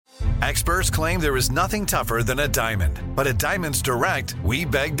Experts claim there is nothing tougher than a diamond. But at Diamonds Direct, we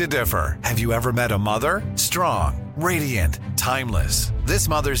beg to differ. Have you ever met a mother? Strong, radiant, timeless. This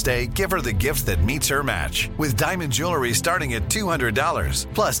Mother's Day, give her the gift that meets her match. With diamond jewelry starting at $200.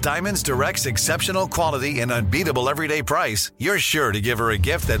 Plus Diamonds Direct's exceptional quality and unbeatable everyday price, you're sure to give her a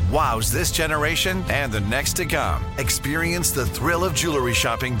gift that wows this generation and the next to come. Experience the thrill of jewelry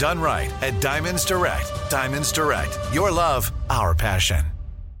shopping done right at Diamonds Direct. Diamonds Direct. Your love, our passion.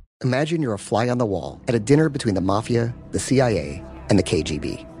 Imagine you're a fly on the wall at a dinner between the Mafia, the CIA, and the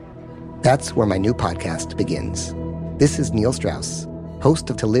KGB. That's where my new podcast begins. This is Neil Strauss,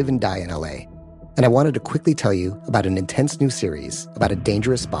 host of To Live and Die in LA, and I wanted to quickly tell you about an intense new series about a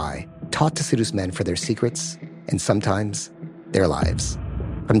dangerous spy taught to seduce men for their secrets and sometimes their lives.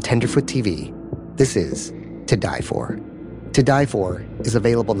 From Tenderfoot TV, this is To Die For. To Die For is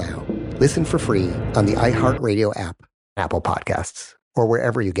available now. Listen for free on the iHeartRadio app, Apple Podcasts, or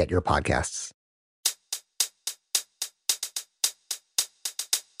wherever you get your podcasts.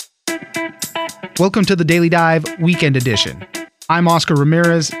 Welcome to the Daily Dive Weekend Edition. I'm Oscar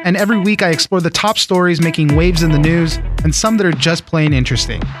Ramirez, and every week I explore the top stories making waves in the news and some that are just plain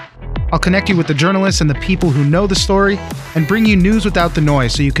interesting. I'll connect you with the journalists and the people who know the story and bring you news without the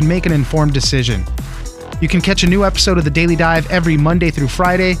noise so you can make an informed decision. You can catch a new episode of the Daily Dive every Monday through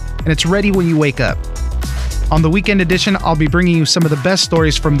Friday, and it's ready when you wake up. On the Weekend Edition, I'll be bringing you some of the best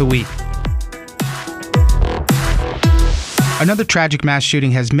stories from the week. Another tragic mass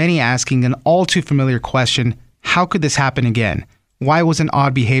shooting has many asking an all too familiar question: how could this happen again? Why was an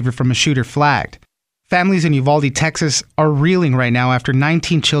odd behavior from a shooter flagged? Families in Uvalde, Texas are reeling right now after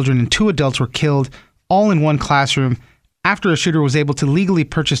 19 children and 2 adults were killed, all in one classroom, after a shooter was able to legally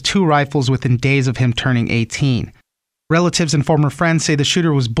purchase 2 rifles within days of him turning 18. Relatives and former friends say the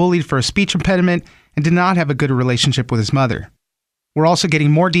shooter was bullied for a speech impediment and did not have a good relationship with his mother. We're also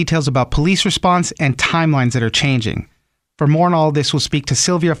getting more details about police response and timelines that are changing. For more on all this, we'll speak to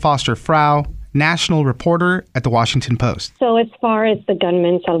Sylvia Foster-Frau, national reporter at The Washington Post. So as far as the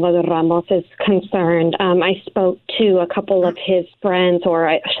gunman, Salvador Ramos, is concerned, I spoke to a couple of his friends, or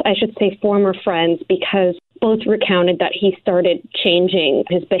I should say former friends, because both recounted that he started changing.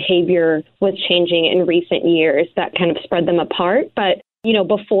 His behavior was changing in recent years. That kind of spread them apart. But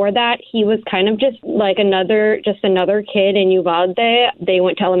before that, he was kind of just like another kid in Uvalde. They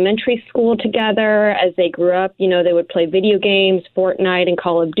went to elementary school together. As they grew up, they would play video games, Fortnite and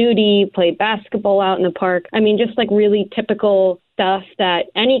Call of Duty, play basketball out in the park. I mean, just like really typical stuff that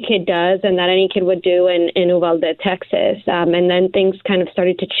any kid does and that any kid would do in Uvalde, Texas. And then things kind of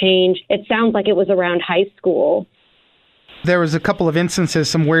started to change. It sounds like it was around high school. There was a couple of instances,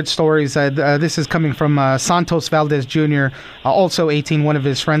 some weird stories. This is coming from Santos Valdez Jr., also 18, one of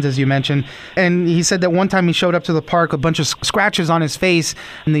his friends, as you mentioned. And he said that one time he showed up to the park, a bunch of scratches on his face,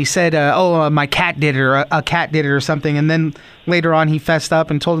 and he said, my cat did it, or a cat did it, or something. And then later on, he fessed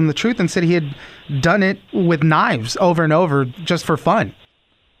up and told him the truth and said he had done it with knives over and over just for fun.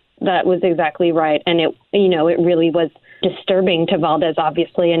 That was exactly right. And it really was disturbing to Valdez,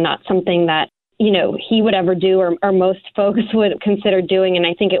 obviously, and not something that he would ever do or most folks would consider doing. And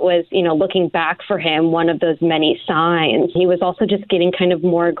I think it was, looking back for him, one of those many signs. He was also just getting kind of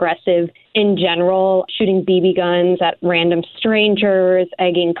more aggressive in general, shooting BB guns at random strangers,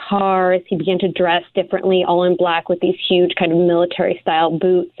 egging cars. He began to dress differently, all in black with these huge kind of military style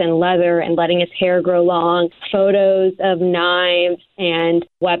boots and leather, and letting his hair grow long. Photos of knives and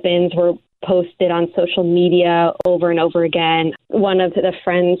weapons were posted on social media over and over again. One of the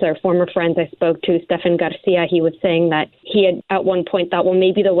friends or former friends I spoke to, Stefan Garcia, he was saying that he had at one point thought, well,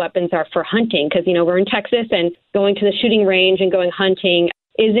 maybe the weapons are for hunting because, we're in Texas and going to the shooting range and going hunting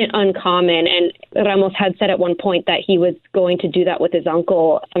isn't uncommon. And Ramos had said at one point that he was going to do that with his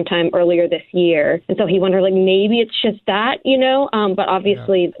uncle sometime earlier this year. And so he wondered, maybe it's just that, but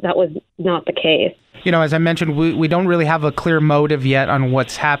obviously that was not the case. As I mentioned, we don't really have a clear motive yet on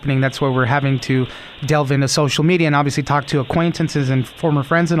what's happening. That's why we're having to delve into social media and obviously talk to acquaintances and former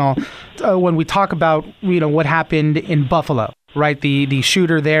friends and all. When we talk about, what happened in Buffalo, right? The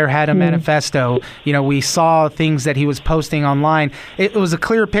shooter there had a manifesto. We saw things that he was posting online. It was a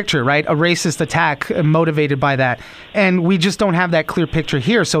clear picture, right? A racist attack motivated by that. And we just don't have that clear picture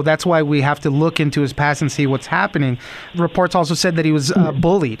here. So that's why we have to look into his past and see what's happening. Reports also said that he was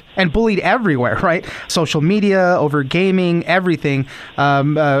bullied everywhere, right? Social media, over gaming, everything.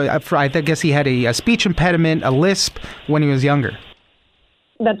 I guess he had a speech impediment, a lisp when he was younger.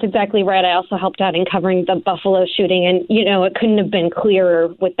 That's exactly right. I also helped out in covering the Buffalo shooting, and, it couldn't have been clearer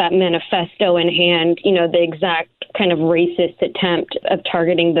with that manifesto in hand, the exact kind of racist attempt of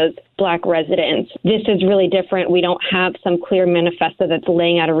targeting those Black residents. This is really different. We don't have some clear manifesto that's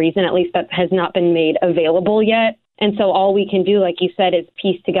laying out a reason, at least that has not been made available yet. And so all we can do, like you said, is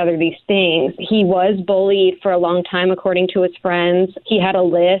piece together these things. He was bullied for a long time, according to his friends. He had a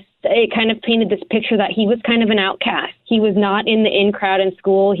list. It kind of painted this picture that he was kind of an outcast. He was not in the in crowd in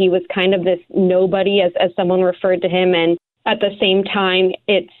school. He was kind of this nobody, as someone referred to him. And at the same time,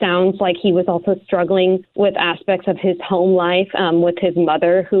 it sounds like he was also struggling with aspects of his home life with his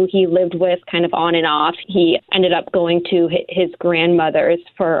mother, who he lived with kind of on and off. He ended up going to his grandmother's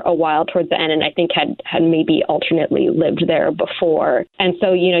for a while towards the end, and I think had maybe alternately lived there before. And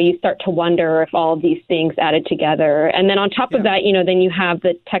so, you start to wonder if all of these things added together. And then on top of that, then you have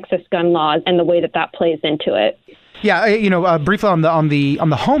the Texas gun laws and the way that plays into it. Yeah, briefly on the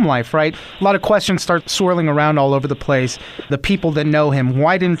home life, right? A lot of questions start swirling around all over the place. The people that know him,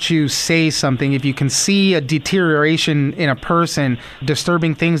 why didn't you say something? If you can see a deterioration in a person,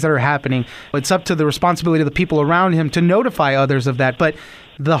 disturbing things that are happening, it's up to the responsibility of the people around him to notify others of that. But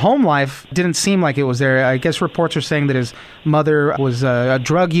the home life didn't seem like it was there. I guess reports are saying that his mother was a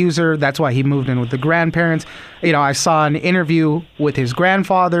drug user. That's why he moved in with the grandparents. I saw an interview with his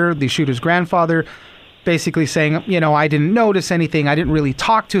grandfather, the shooter's grandfather, basically saying, I didn't notice anything. I didn't really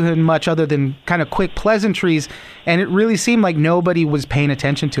talk to him much other than kind of quick pleasantries. And it really seemed like nobody was paying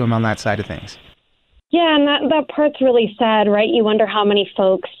attention to him on that side of things. Yeah, and that part's really sad, right? You wonder how many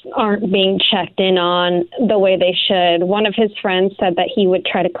folks aren't being checked in on the way they should. One of his friends said that he would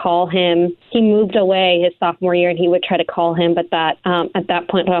try to call him. He moved away his sophomore year and he would try to call him, but that at that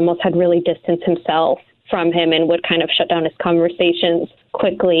point almost had really distanced himself from him and would kind of shut down his conversations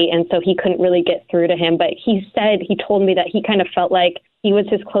quickly. And so he couldn't really get through to him. But he told me that he kind of felt like he was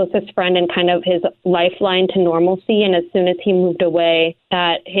his closest friend and kind of his lifeline to normalcy. And as soon as he moved away,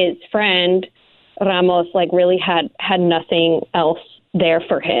 that his friend Ramos really had nothing else there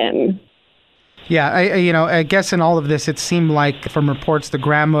for him. Yeah, I guess in all of this, it seemed like from reports, the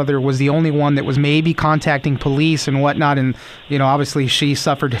grandmother was the only one that was maybe contacting police and whatnot. And, obviously she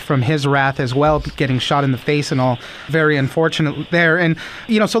suffered from his wrath as well, getting shot in the face and all. Very unfortunate there. And,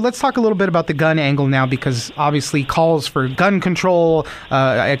 so let's talk a little bit about the gun angle now, because obviously calls for gun control,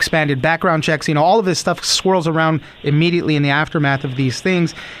 expanded background checks, all of this stuff swirls around immediately in the aftermath of these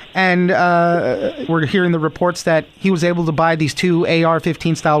things. And we're hearing the reports that he was able to buy these 2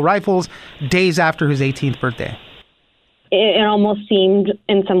 AR-15 style rifles days after his 18th birthday. It almost seemed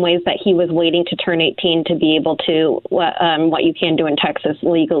in some ways that he was waiting to turn 18 to be able to, what you can do in Texas,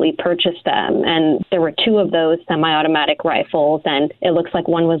 legally purchase them. And there were 2 of those semi-automatic rifles, and it looks like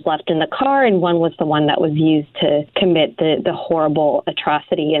one was left in the car and one was the one that was used to commit the horrible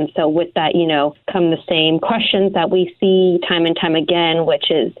atrocity. And so with that, come the same questions that we see time and time again,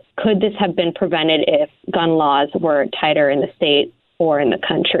 which is, could this have been prevented if gun laws were tighter in the state or in the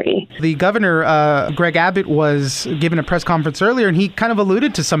country? The governor, Greg Abbott, was given a press conference earlier, and he kind of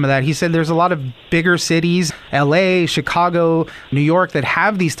alluded to some of that. He said there's a lot of bigger cities, LA, Chicago, New York, that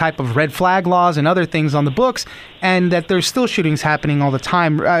have these type of red flag laws and other things on the books, and that there's still shootings happening all the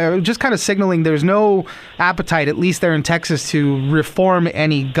time. Just kind of signaling there's no appetite, at least there in Texas, to reform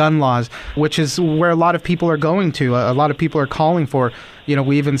any gun laws, which is where a lot of people are going to. A lot of people are calling for.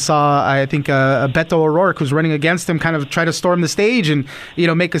 We even saw, I think, Beto O'Rourke, who's running against him, kind of try to storm the stage and,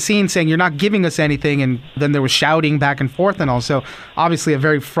 make a scene saying, you're not giving us anything. And then there was shouting back and forth and all. So obviously a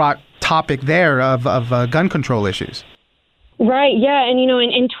very fraught topic there of gun control issues. Right. Yeah. And,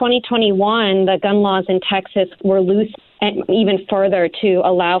 in 2021, the gun laws in Texas were loose and even further to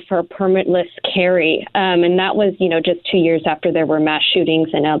allow for permitless carry. And that was, just 2 years after there were mass shootings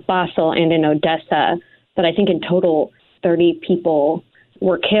in El Paso and in Odessa. But I think in total, 30 people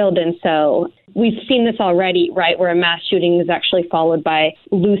were killed. And so we've seen this already, right, where a mass shooting is actually followed by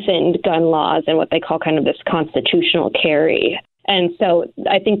loosened gun laws and what they call kind of this constitutional carry. And so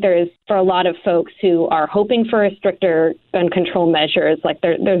I think there is, for a lot of folks who are hoping for a stricter gun control measures,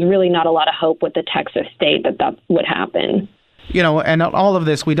 there's really not a lot of hope with the Texas state that would happen. And all of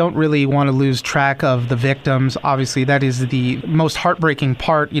this, we don't really want to lose track of the victims. Obviously, that is the most heartbreaking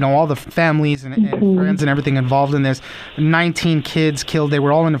part. All the families and friends and everything involved in this. 19 kids killed. They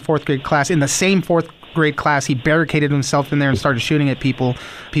were all in the 4th grade class. In the same 4th grade class, he barricaded himself in there and started shooting at people.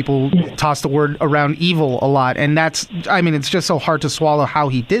 People tossed the word around evil a lot. And it's just so hard to swallow how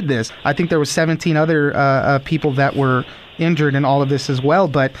he did this. I think there were 17 other people that were injured in all of this as well,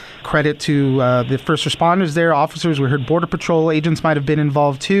 but credit to the first responders there, officers. We heard Border Patrol agents might have been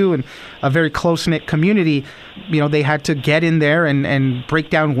involved too, and a very close-knit community. They had to get in there and break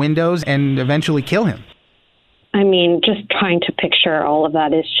down windows and eventually kill him. Just trying to picture all of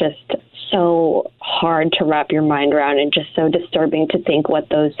that is just so hard to wrap your mind around and just so disturbing to think what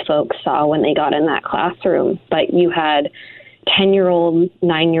those folks saw when they got in that classroom. But you had 10-year-old,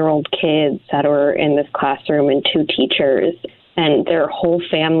 9-year-old kids that were in this classroom and 2 teachers and their whole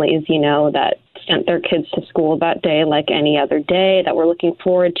families, that sent their kids to school that day like any other day, that were looking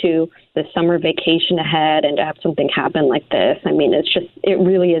forward to the summer vacation ahead, and to have something happen like this. I mean, it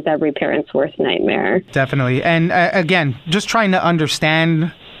really is every parent's worst nightmare. Definitely. And again, just trying to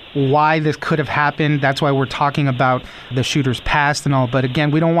understand why this could have happened. That's why we're talking about the shooter's past and all. But again,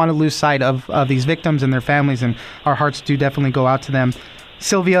 we don't want to lose sight of these victims and their families, and our hearts do definitely go out to them.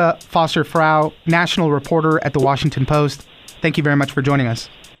 Sylvia Foster-Frau, national reporter at The Washington Post, thank you very much for joining us.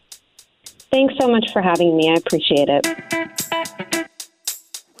 Thanks so much for having me. I appreciate it.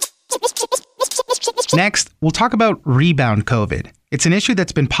 Next, we'll talk about rebound COVID. It's an issue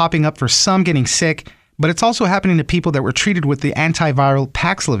that's been popping up for some getting sick, but it's also happening to people that were treated with the antiviral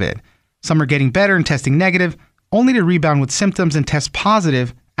Paxlovid. Some are getting better and testing negative, only to rebound with symptoms and test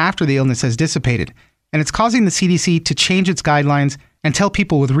positive after the illness has dissipated. And it's causing the CDC to change its guidelines and tell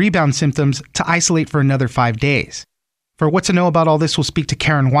people with rebound symptoms to isolate for another 5 days. For what to know about all this, we'll speak to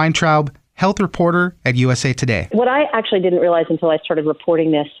Karen Weintraub, health reporter at USA Today. What I actually didn't realize until I started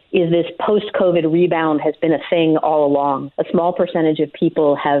reporting this is this post-COVID rebound has been a thing all along. A small percentage of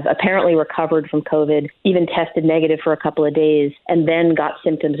people have apparently recovered from COVID, even tested negative for a couple of days, and then got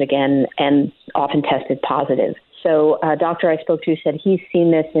symptoms again and often tested positive. So a doctor I spoke to said he's seen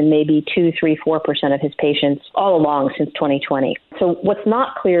this in maybe 2, 3, 4% of his patients all along since 2020. So what's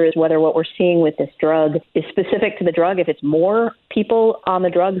not clear is whether what we're seeing with this drug is specific to the drug, if it's more people on the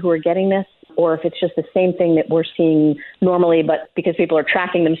drug who are getting this, or if it's just the same thing that we're seeing normally, but because people are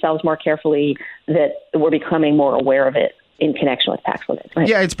tracking themselves more carefully, that we're becoming more aware of it in connection with Paxlovid. Right?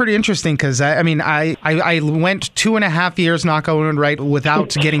 Yeah, it's pretty interesting because, I went 2.5 years, knock on wood, right,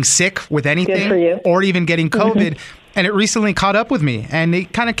 without getting sick with anything. Good for you. Or even getting COVID. And it recently caught up with me, and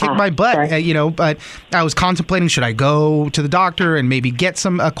it kind of kicked my butt, but I was contemplating, should I go to the doctor and maybe get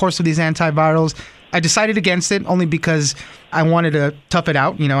a course of these antivirals? I decided against it only because I wanted to tough it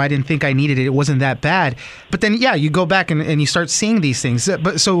out. I didn't think I needed it. It wasn't that bad. But then, you go back and you start seeing these things.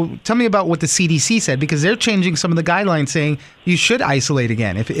 So tell me about what the CDC said, because they're changing some of the guidelines saying you should isolate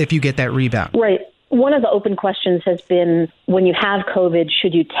again if you get that rebound. Right. One of the open questions has been, when you have COVID,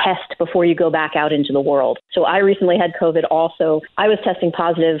 should you test before you go back out into the world? So I recently had COVID also. I was testing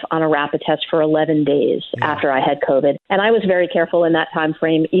positive on a rapid test for 11 days after I had COVID. And I was very careful in that time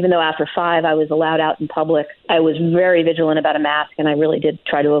frame. Even though after 5 I was allowed out in public, I was very vigilant about a mask, and I really did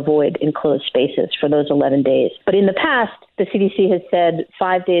try to avoid enclosed spaces for those 11 days. But in the past, the CDC has said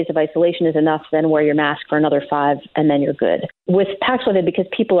 5 days of isolation is enough, then wear your mask for another 5, and then you're good. With Paxlovid, because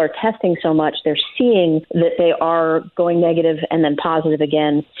people are testing so much, they're seeing that they are going negative and then positive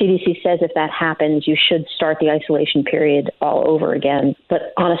again. CDC says if that happens, you should start the isolation period all over again.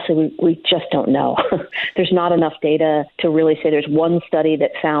 But honestly, we just don't know. There's not enough data to really say there's one study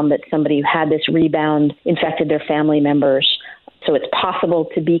that found that somebody who had this rebound infected their family members. So it's possible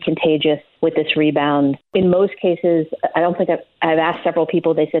to be contagious with this rebound. In most cases, I don't think I've asked several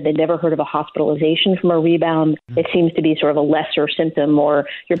people, they said they'd never heard of a hospitalization from a rebound. It seems to be sort of a lesser symptom, or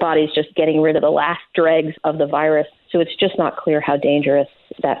your body's just getting rid of the last dregs of the virus. So it's just not clear how dangerous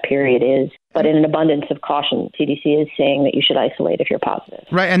that period is. But in an abundance of caution, CDC is saying that you should isolate if you're positive.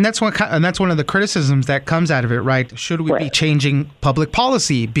 Right, and that's one of the criticisms that comes out of it, right? Should we be changing public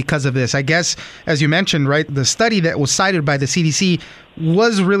policy because of this? I guess, as you mentioned, right, the study that was cited by the CDC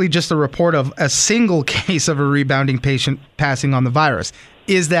was really just a report of a single case of a rebounding patient passing on the virus.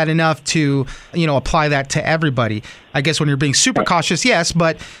 Is that enough to, apply that to everybody? I guess when you're being super cautious, yes,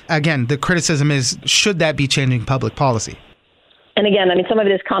 but again, the criticism is, should that be changing public policy? And again, some of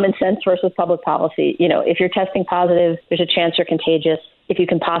it is common sense versus public policy. If you're testing positive, there's a chance you're contagious. If you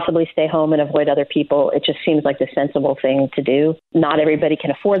can possibly stay home and avoid other people, it just seems like the sensible thing to do. Not everybody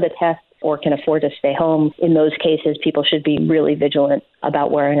can afford the test or can afford to stay home. In those cases, people should be really vigilant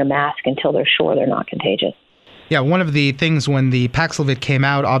about wearing a mask until they're sure they're not contagious. Yeah, one of the things when the Paxlovid came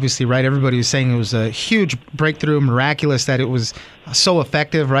out, obviously, right, everybody was saying it was a huge breakthrough, miraculous that it was so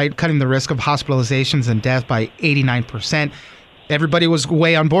effective, right, cutting the risk of hospitalizations and death by 89%. Everybody was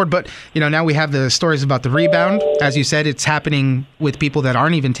way on board, but now we have the stories about the rebound. As you said, it's happening with people that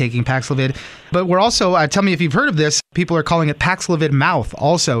aren't even taking Paxlovid. But we're also, tell me if you've heard of this, people are calling it Paxlovid mouth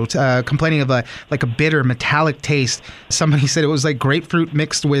also, complaining of a bitter metallic taste. Somebody said it was like grapefruit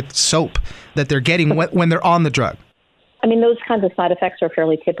mixed with soap that they're getting when they're on the drug. Those kinds of side effects are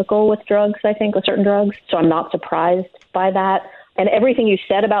fairly typical with drugs, I think, with certain drugs. So I'm not surprised by that. And everything you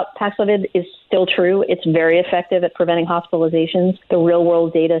said about Paxlovid is still true. It's very effective at preventing hospitalizations. The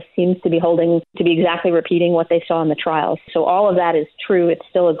real-world data seems to be exactly repeating what they saw in the trials. So all of that is true. It's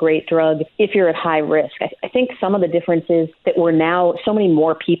still a great drug if you're at high risk. I think some of the difference is that we're now, so many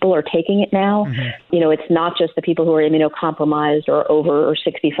more people are taking it now. Mm-hmm. It's not just the people who are immunocompromised or over or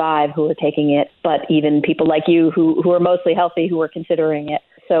 65 who are taking it, but even people like you who are mostly healthy who are considering it.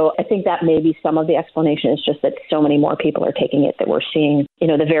 So I think that may be some of the explanation, is just that so many more people are taking it that we're seeing,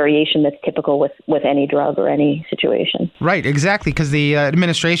 the variation that's typical with any drug or any situation. Right, exactly, because the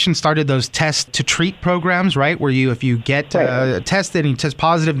administration started those test to treat programs, right, where if you get tested and you test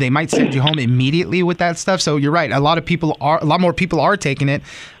positive, they might send you home immediately with that stuff. So you're right, a lot more people are taking it,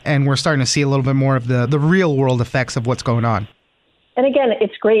 and we're starting to see a little bit more of the real world effects of what's going on. And again,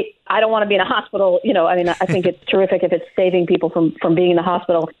 it's great. I don't want to be in a hospital. I think it's terrific if it's saving people from being in the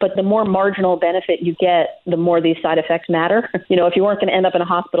hospital. But the more marginal benefit you get, the more these side effects matter. If you weren't going to end up in a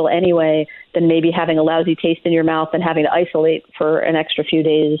hospital anyway, then maybe having a lousy taste in your mouth and having to isolate for an extra few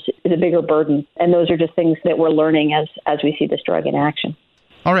days is a bigger burden. And those are just things that we're learning as we see this drug in action.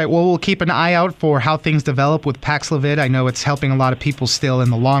 All right. Well, we'll keep an eye out for how things develop with Paxlovid. I know it's helping a lot of people still in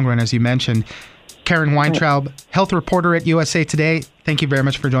the long run, as you mentioned. Karen Weintraub, health reporter at USA Today, thank you very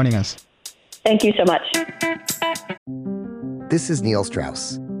much for joining us. Thank you so much. This is Neil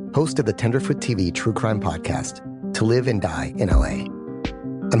Strauss, host of the Tenderfoot TV true crime podcast, To Live and Die in LA.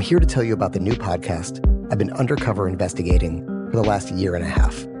 I'm here to tell you about the new podcast I've been undercover investigating for the last year and a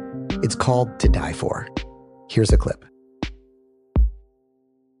half. It's called To Die For. Here's a clip.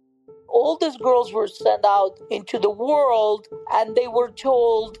 All these girls were sent out into the world and they were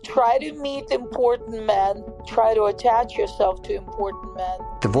told, try to meet important men, try to attach yourself to important men.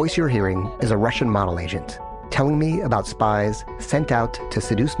 The voice you're hearing is a Russian model agent telling me about spies sent out to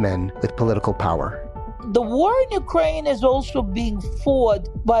seduce men with political power. The war in Ukraine is also being fought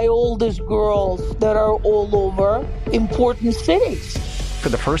by all these girls that are all over important cities. For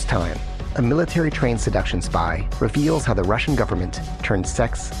the first time, a military-trained seduction spy reveals how the Russian government turned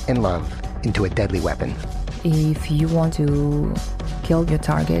sex and love into a deadly weapon. If you want to kill your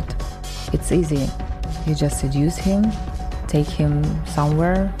target, it's easy. You just seduce him, take him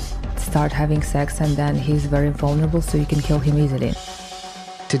somewhere, start having sex, and then he's very vulnerable, so you can kill him easily.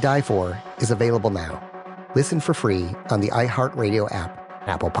 To Die For is available now. Listen for free on the iHeartRadio app,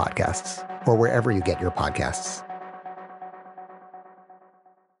 Apple Podcasts, or wherever you get your podcasts.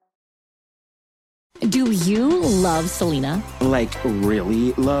 Do you love Selena? Like,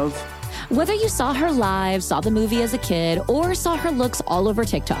 really love? Whether you saw her live, saw the movie as a kid, or saw her looks all over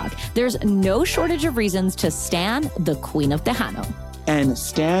TikTok, there's no shortage of reasons to stan the Queen of Tejano. And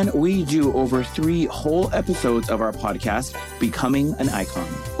Stan, we do over 3 whole episodes of our podcast, Becoming an Icon.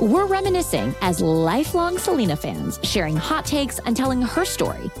 We're reminiscing as lifelong Selena fans, sharing hot takes and telling her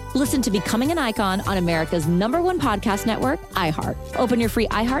story. Listen to Becoming an Icon on America's #1 podcast network, iHeart. Open your free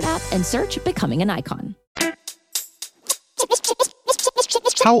iHeart app and search Becoming an Icon.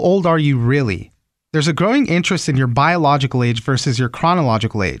 How old are you really? There's a growing interest in your biological age versus your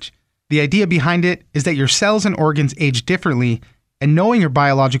chronological age. The idea behind it is that your cells and organs age differently, and knowing your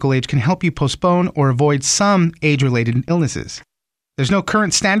biological age can help you postpone or avoid some age-related illnesses. There's no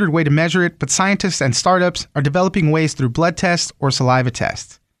current standard way to measure it, but scientists and startups are developing ways through blood tests or saliva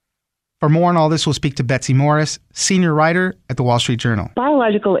tests. For more on all this, we'll speak to Betsy Morris, senior writer at the Wall Street Journal.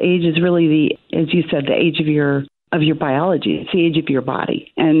 Biological age is really as you said, the age of your biology. It's the age of your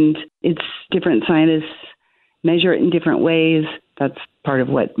body. And it's different scientists measure it in different ways. That's part of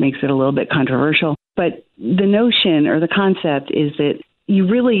what makes it a little bit controversial. But the notion or the concept is that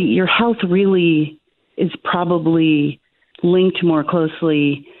your health really is probably linked more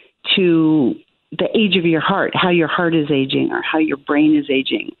closely to the age of your heart, how your heart is aging or how your brain is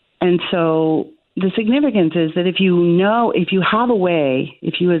aging. And so the significance is that if you have a way,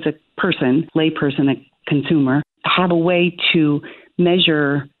 if you as a person, layperson, a consumer, have a way to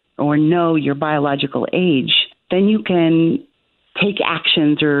measure or know your biological age, then you can take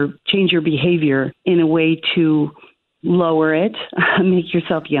actions or change your behavior in a way to lower it, make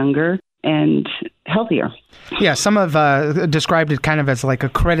yourself younger and healthier. Yeah, some have described it kind of as like a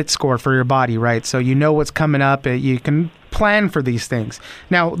credit score for your body, right? So you know what's coming up. You can plan for these things.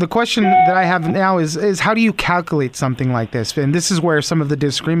 Now, the question that I have now is how do you calculate something like this? And this is where some of the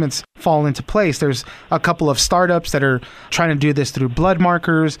disagreements fall into place. There's a couple of startups that are trying to do this through blood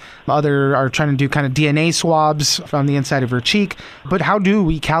markers. Other are trying to do kind of DNA swabs from the inside of your cheek. But how do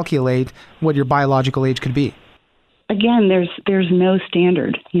we calculate what your biological age could be? Again, there's no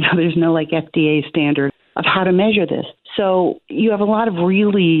standard. There's no like FDA standard of how to measure this. So you have a lot of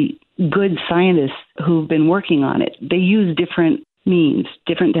really good scientists who've been working on it. They use different means,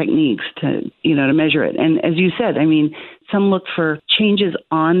 different techniques to measure it. And as you said, I mean, some look for changes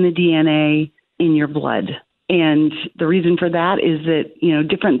on the DNA in your blood. And the reason for that is that,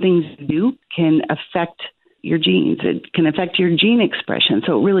 different things you do can affect your genes. It can affect your gene expression.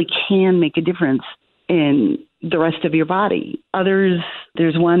 So it really can make a difference in the rest of your body. Others,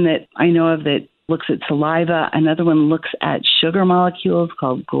 there's one that I know of that looks at saliva. Another one looks at sugar molecules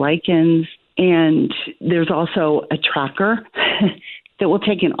called glycans. And there's also a tracker that will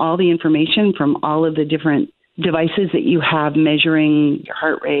take in all the information from all of the different devices that you have measuring your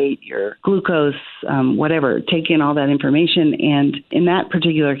heart rate, your glucose, whatever. Take in all that information. And in that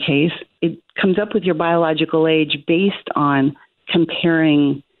particular case, it comes up with your biological age based on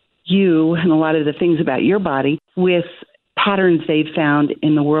comparing you and a lot of the things about your body with patterns they've found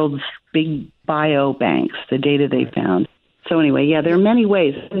in the world's big biobanks, the data they found. So anyway, yeah, there are many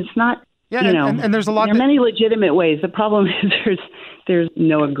ways. It's not, and there's a lot. There are many legitimate ways. The problem is there's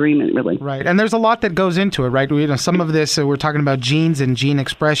no agreement, really. Right. And there's a lot that goes into it, right? Some of this, we're talking about genes and gene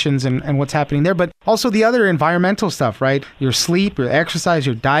expressions and what's happening there, but also the other environmental stuff, right? Your sleep, your exercise,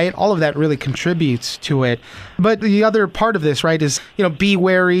 your diet, all of that really contributes to it. But the other part of this, right, is, be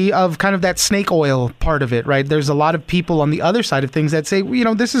wary of kind of that snake oil part of it, right? There's a lot of people on the other side of things that say,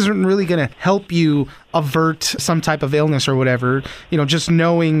 this isn't really going to help you avert some type of illness or whatever. Just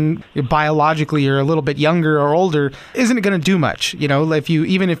knowing biologically you're a little bit younger or older isn't going to do much.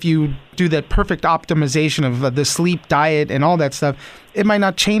 Even if you do that perfect optimization of the sleep, diet, and all that stuff, it might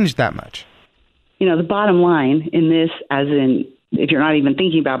not change that much. The bottom line in this, as in if you're not even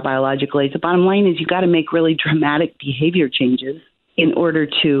thinking about biological age, the bottom line is you got to make really dramatic behavior changes in order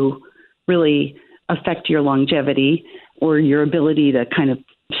to really affect your longevity or your ability to kind of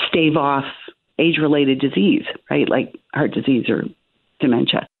stave off age-related disease, right? Like heart disease or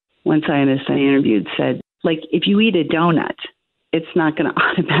dementia. One scientist I interviewed said, if you eat a donut, it's not going to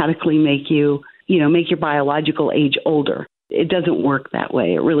automatically make you, make your biological age older. It doesn't work that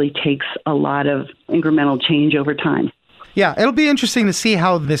way. It really takes a lot of incremental change over time. Yeah, it'll be interesting to see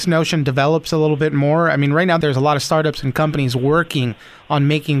how this notion develops a little bit more. I mean, right now there's a lot of startups and companies working on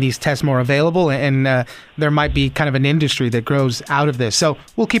making these tests more available, and there might be kind of an industry that grows out of this. So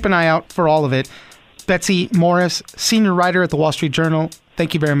we'll keep an eye out for all of it. Betsy Morris, senior writer at the Wall Street Journal,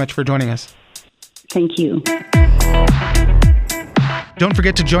 thank you very much for joining us. Thank you. Don't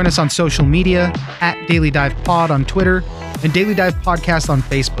forget to join us on social media at Daily Dive Pod on Twitter and Daily Dive Podcast on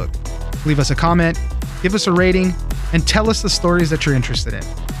Facebook. Leave us a comment, give us a rating, and tell us the stories that you're interested in.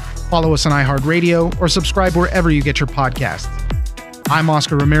 Follow us on iHeartRadio or subscribe wherever you get your podcasts. I'm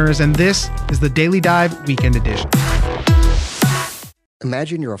Oscar Ramirez, and this is the Daily Dive Weekend Edition.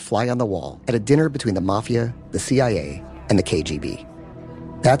 Imagine you're a fly on the wall at a dinner between the mafia, the CIA, and the KGB.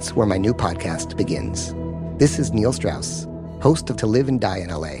 That's where my new podcast begins. This is Neil Strauss, host of To Live and Die in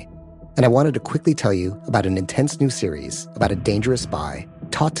LA, and I wanted to quickly tell you about an intense new series about a dangerous spy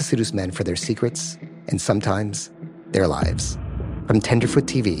taught to seduce men for their secrets and sometimes their lives. From Tenderfoot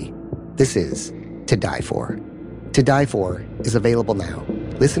TV, this is To Die For. To Die For is available now.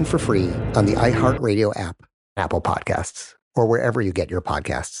 Listen for free on the iHeartRadio app, Apple Podcasts, or wherever you get your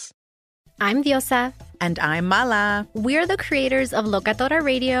podcasts. I'm Diosa. And I'm Mala. We're the creators of Locatora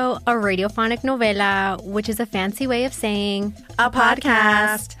Radio, a radiophonic novela, which is a fancy way of saying a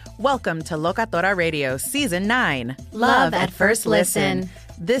podcast. Welcome to Locatora Radio Season 9. Love at First Listen.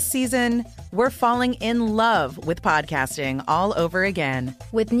 This season, we're falling in love with podcasting all over again.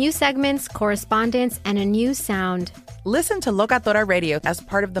 With new segments, correspondence, and a new sound. Listen to Locatora Radio as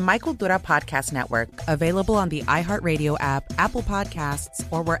part of the My Cultura Podcast Network. Available on the iHeartRadio app, Apple Podcasts,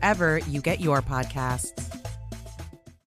 or wherever you get your podcasts.